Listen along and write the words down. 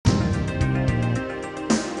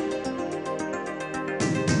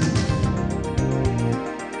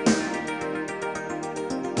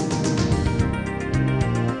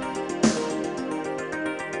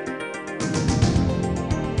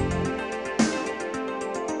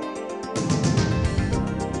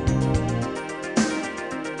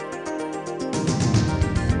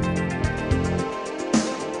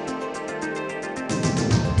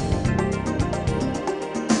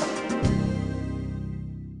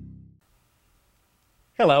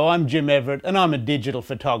Hello, I'm Jim Everett and I'm a digital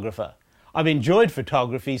photographer. I've enjoyed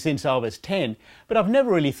photography since I was 10, but I've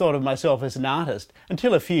never really thought of myself as an artist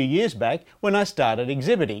until a few years back when I started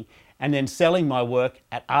exhibiting and then selling my work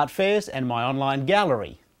at art fairs and my online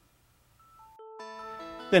gallery.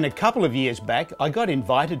 Then a couple of years back, I got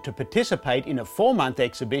invited to participate in a 4-month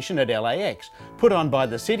exhibition at LAX, put on by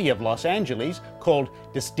the city of Los Angeles, called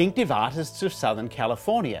Distinctive Artists of Southern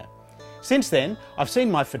California. Since then, I've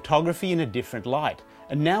seen my photography in a different light,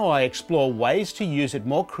 and now I explore ways to use it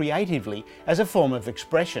more creatively as a form of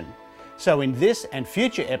expression. So in this and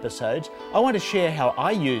future episodes, I want to share how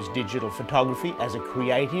I use digital photography as a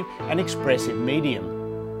creative and expressive medium.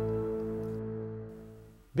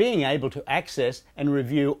 Being able to access and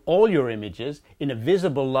review all your images in a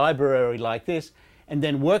visible library like this, and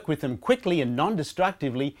then work with them quickly and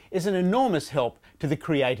non-destructively, is an enormous help to the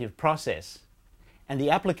creative process. And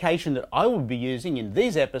the application that I will be using in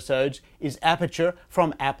these episodes is Aperture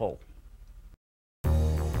from Apple.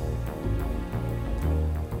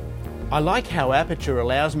 I like how Aperture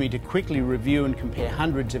allows me to quickly review and compare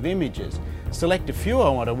hundreds of images, select a few I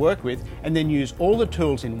want to work with, and then use all the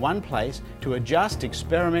tools in one place to adjust,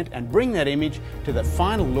 experiment, and bring that image to the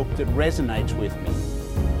final look that resonates with me.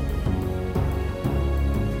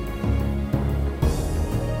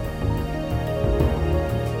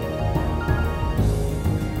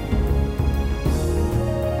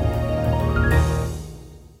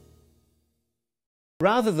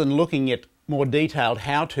 Rather than looking at more detailed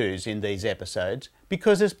how-tos in these episodes,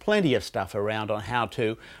 because there's plenty of stuff around on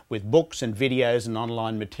how-to with books and videos and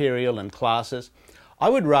online material and classes, I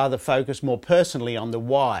would rather focus more personally on the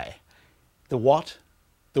why, the what,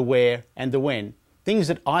 the where and the when, things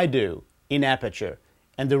that I do in Aperture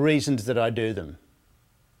and the reasons that I do them.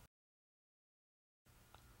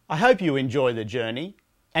 I hope you enjoy the journey,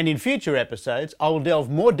 and in future episodes I will delve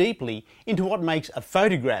more deeply into what makes a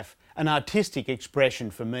photograph an artistic expression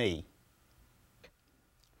for me.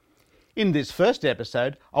 In this first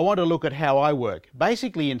episode, I want to look at how I work,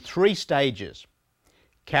 basically in 3 stages: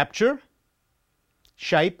 capture,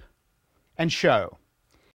 shape, and show.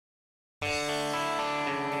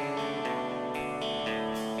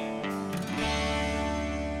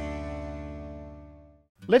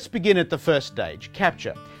 Let's begin at the first stage,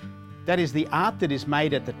 capture. That is the art that is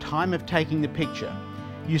made at the time of taking the picture.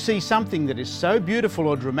 You see something that is so beautiful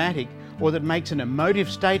or dramatic, or that makes an emotive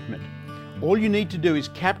statement. All you need to do is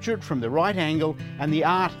capture it from the right angle and the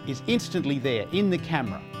art is instantly there in the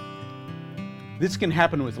camera. This can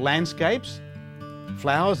happen with landscapes,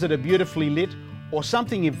 flowers that are beautifully lit, or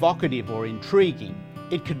something evocative or intriguing.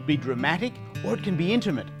 It could be dramatic or it can be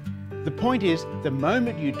intimate. The point is, the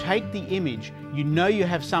moment you take the image, you know you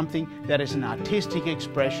have something that is an artistic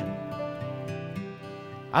expression.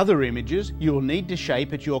 Other images you will need to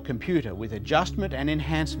shape at your computer with adjustment and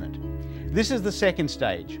enhancement. This is the second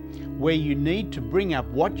stage, where you need to bring up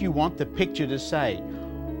what you want the picture to say,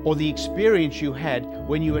 or the experience you had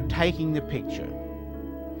when you were taking the picture.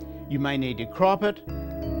 You may need to crop it,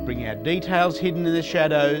 bring out details hidden in the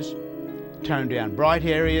shadows, tone down bright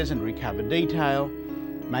areas and recover detail,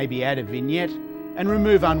 maybe add a vignette and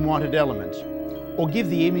remove unwanted elements, or give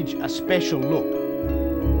the image a special look.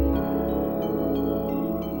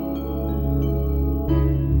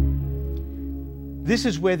 This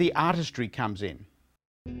is where the artistry comes in.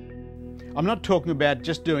 I'm not talking about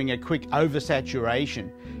just doing a quick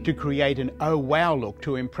oversaturation to create an oh wow look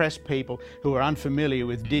to impress people who are unfamiliar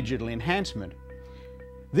with digital enhancement.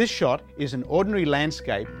 This shot is an ordinary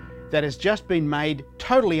landscape that has just been made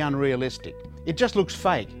totally unrealistic. It just looks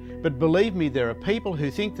fake, but believe me, there are people who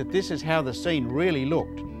think that this is how the scene really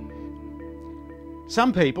looked.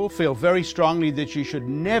 Some people feel very strongly that you should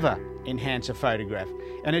never enhance a photograph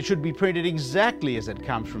and it should be printed exactly as it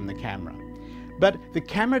comes from the camera. But the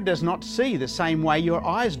camera does not see the same way your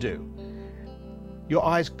eyes do. Your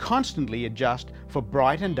eyes constantly adjust for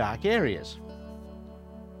bright and dark areas.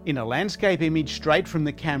 In a landscape image straight from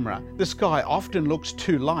the camera, the sky often looks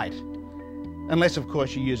too light, unless of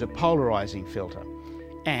course you use a polarizing filter.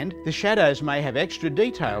 And the shadows may have extra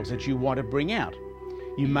details that you want to bring out.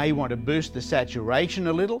 You may want to boost the saturation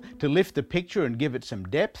a little to lift the picture and give it some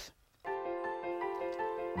depth.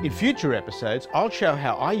 In future episodes, I'll show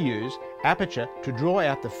how I use Aperture to draw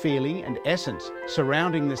out the feeling and essence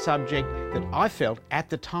surrounding the subject that I felt at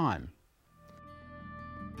the time.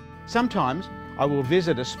 Sometimes I will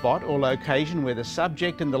visit a spot or location where the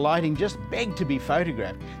subject and the lighting just beg to be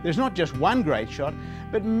photographed. There's not just one great shot,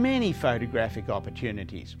 but many photographic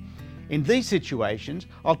opportunities. In these situations,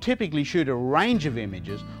 I'll typically shoot a range of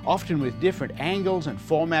images, often with different angles and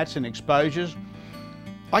formats and exposures.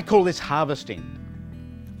 I call this harvesting.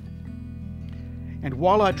 And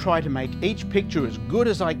while I try to make each picture as good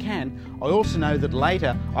as I can, I also know that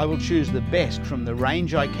later I will choose the best from the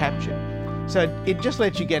range I captured. So it just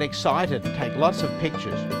lets you get excited and take lots of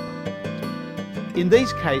pictures. In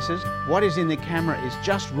these cases, what is in the camera is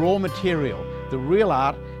just raw material. The real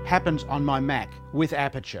art happens on my Mac with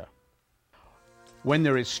Aperture. When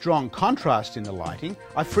there is strong contrast in the lighting,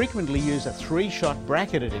 I frequently use a 3-shot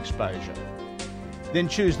bracketed exposure. Then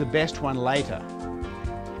choose the best one later.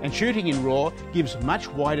 And shooting in RAW gives much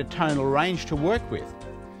wider tonal range to work with.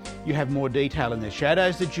 You have more detail in the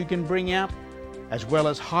shadows that you can bring out, as well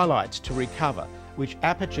as highlights to recover, which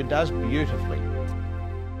Aperture does beautifully.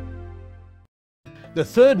 The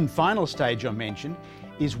third and final stage I mentioned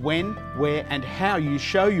is when, where and how you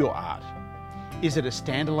show your art. Is it a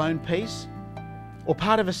standalone piece, or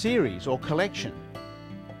part of a series or collection?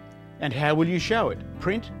 And how will you show it?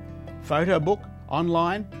 Print, photo book,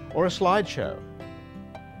 online, or a slideshow?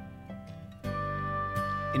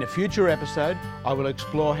 In a future episode, I will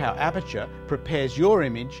explore how Aperture prepares your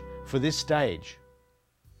image for this stage.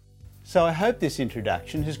 So I hope this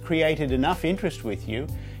introduction has created enough interest with you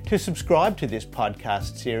to subscribe to this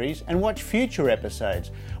podcast series and watch future episodes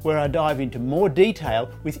where I dive into more detail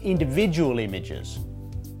with individual images.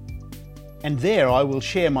 And there I will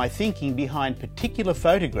share my thinking behind particular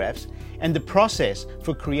photographs and the process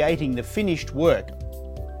for creating the finished work.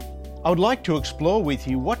 I would like to explore with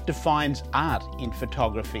you what defines art in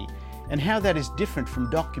photography and how that is different from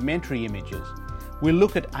documentary images. We'll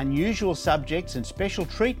look at unusual subjects and special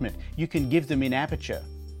treatment you can give them in Aperture.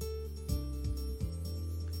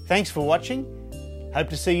 Thanks for watching. Hope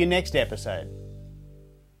to see you next episode.